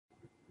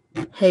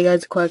Hey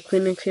guys, Quack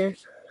Phoenix here.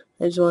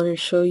 I just want to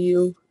show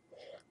you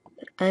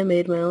I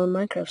made my own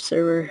Minecraft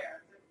server.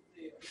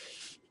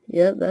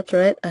 Yep, that's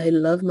right. I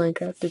love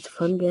Minecraft. It's a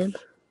fun game.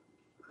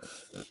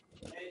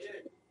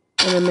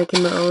 And I'm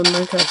making my own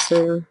Minecraft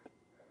server.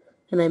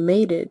 And I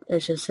made it, I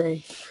should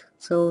say.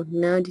 So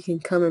now you can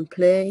come and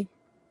play.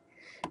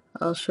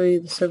 I'll show you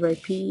the server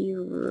IP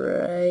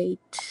right.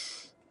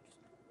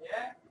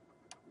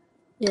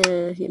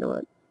 Yeah, you know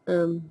what?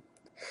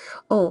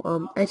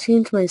 I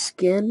changed my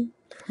skin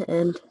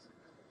and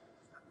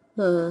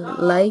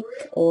like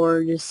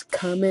or just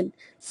comment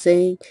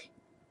saying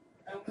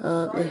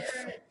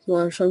if you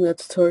want to show me a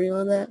tutorial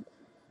on that.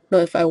 No,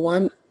 if I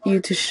want you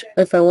to,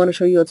 if I want to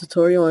show you a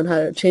tutorial on how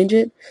to change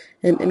it.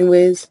 And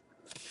anyways,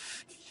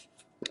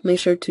 make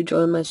sure to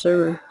join my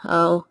server.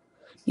 I'll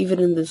leave it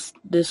in this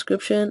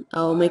description.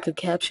 I'll make a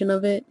caption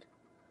of it.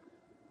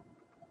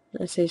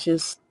 I say it's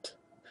just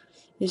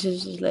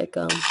like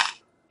a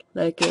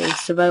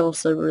survival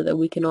server that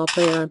we can all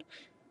play on,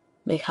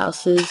 make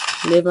houses,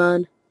 live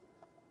on,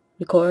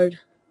 record.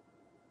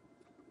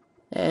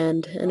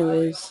 And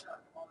anyways,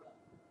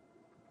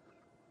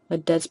 my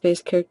Dead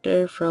Space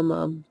character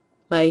from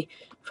my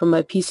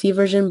PC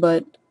version,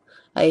 but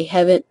I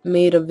haven't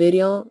made a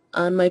video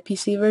on my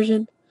PC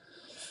version,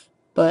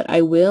 but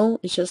I will.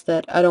 It's just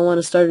that I don't want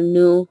to start a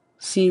new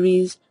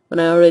series when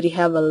I already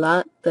have a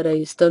lot that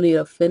I still need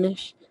to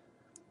finish.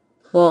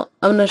 Well,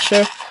 I'm not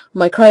sure.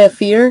 My Cry of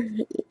Fear,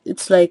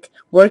 it's like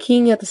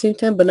working at the same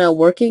time, but not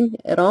working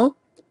at all.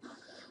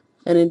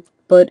 And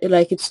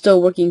it's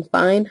still working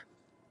fine,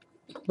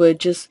 but it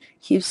just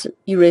keeps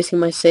erasing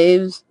my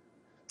saves,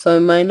 so I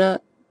might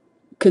not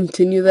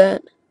continue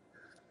that.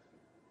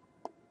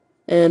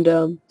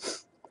 And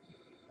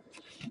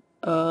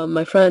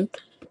my friend,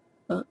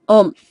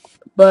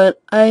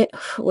 but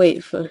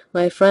wait, for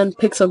my friend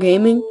Pixel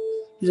Gaming,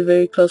 he's a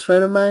very close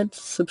friend of mine.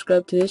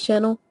 Subscribe to his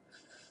channel.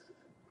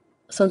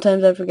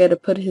 Sometimes I forget to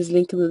put his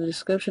link in the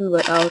description,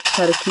 but I'll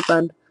try to keep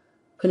on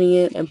putting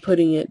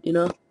it, you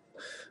know?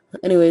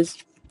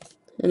 Anyways,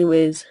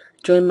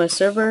 join my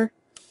server,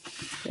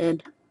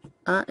 and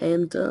I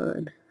am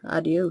done.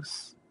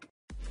 Adios.